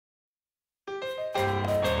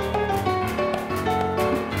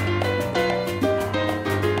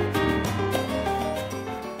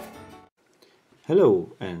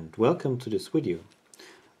Hello and welcome to this video.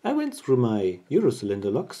 I went through my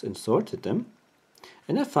Eurocylinder locks and sorted them,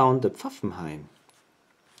 and I found the Pfaffenhain.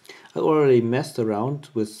 I already messed around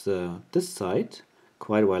with this side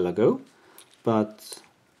quite a while ago, but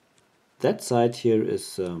that side here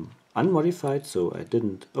is unmodified, so I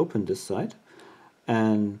didn't open this side.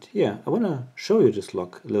 And yeah, I want to show you this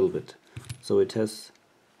lock a little bit. So it says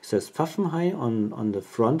Pfaffenhain on the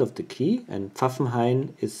front of the key, and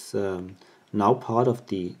Pfaffenhain is now part of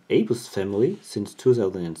the ABUS family since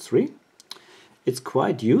 2003. It's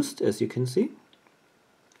quite used, as you can see.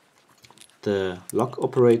 The lock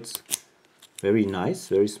operates very nice,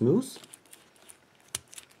 very smooth.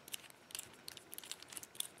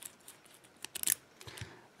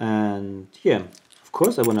 And yeah, of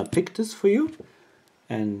course I want to pick this for you.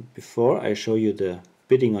 And before I show you the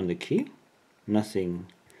bitting on the key, nothing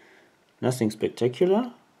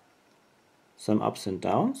spectacular. Some ups and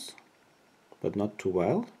downs, but not too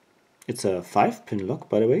wild. It's a 5-pin lock,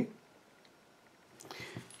 by the way.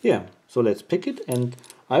 Yeah, so let's pick it, and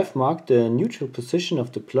I've marked the neutral position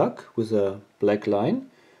of the plug with a black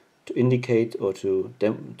line to indicate or to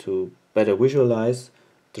better visualize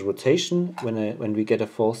the rotation when we get a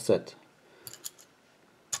false set.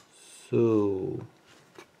 So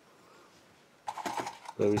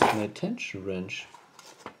where is my tension wrench?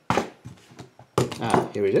 Ah,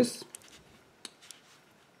 here it is.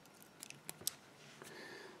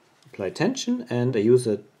 Apply tension, and I use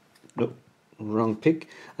a wrong pick.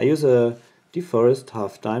 I use a deforest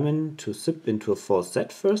half diamond to zip into a false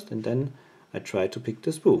set first, and then I try to pick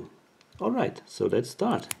the spool. Alright, so let's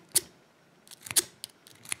start.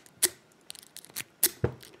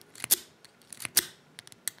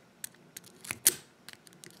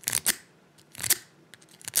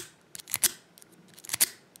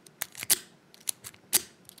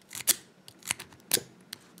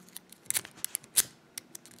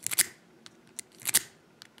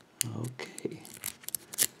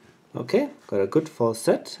 Okay, got a good false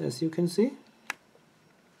set, as you can see.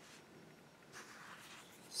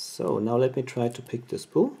 So now let me try to pick the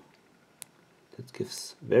spool. That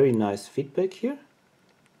gives very nice feedback here.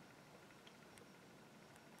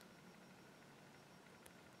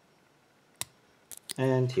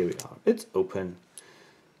 And here we are, it's open.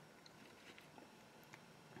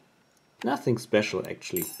 Nothing special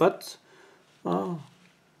actually, but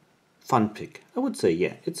fun pick. I would say,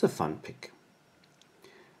 yeah, it's a fun pick.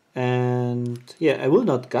 And yeah, I will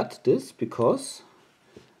not gut this, because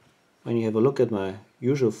when you have a look at my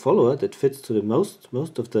usual follower that fits to the most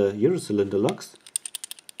of the Eurocylinder locks,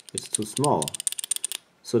 it's too small.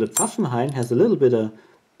 So the Pfaffenhain has a little bit a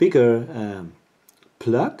bigger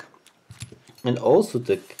plug, and also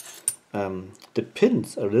the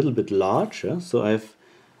pins are a little bit larger. So I've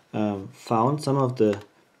found some of the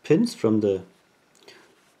pins from the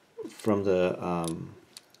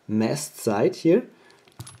mast side here.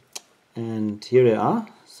 And here they are.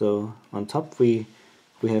 So on top we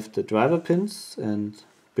have the driver pins, and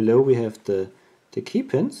below we have the key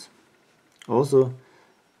pins. Also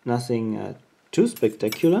nothing too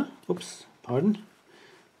spectacular. Oops, pardon.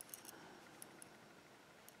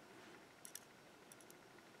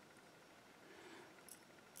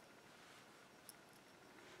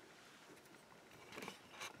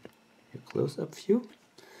 Here, close-up view.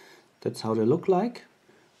 That's how they look like.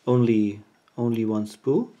 Only one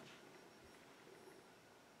spool.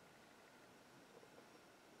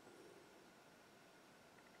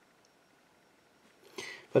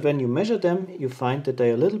 But when you measure them, you find that they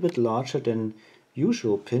are a little bit larger than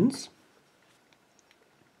usual pins.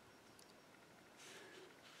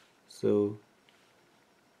 So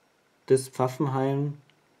this Pfaffenhain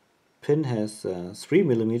pin has 3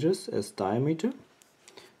 millimeters as diameter,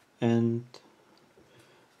 and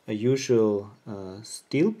a usual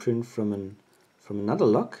steel pin from another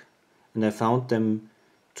lock, and I found them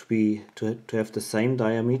to have the same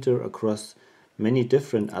diameter across many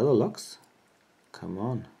different other locks. Come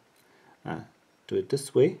on, do it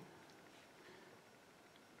this way.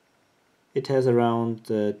 It has around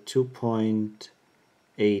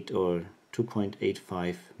 2.8 or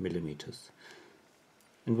 2.85 millimeters.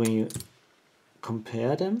 And when you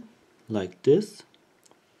compare them like this,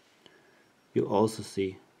 you also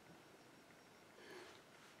see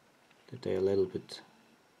that they are a little bit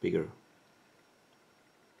bigger.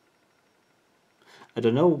 I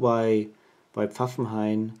don't know why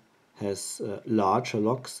Pfaffenhain has larger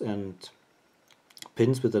locks and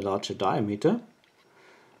pins with a larger diameter.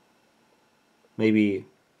 Maybe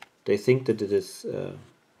they think that it is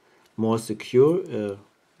more secure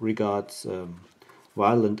regards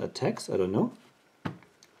violent attacks, I don't know.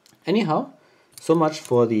 Anyhow, so much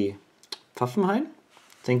for the Pfaffenhain.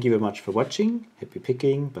 Thank you very much for watching. Happy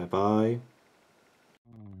picking. Bye bye.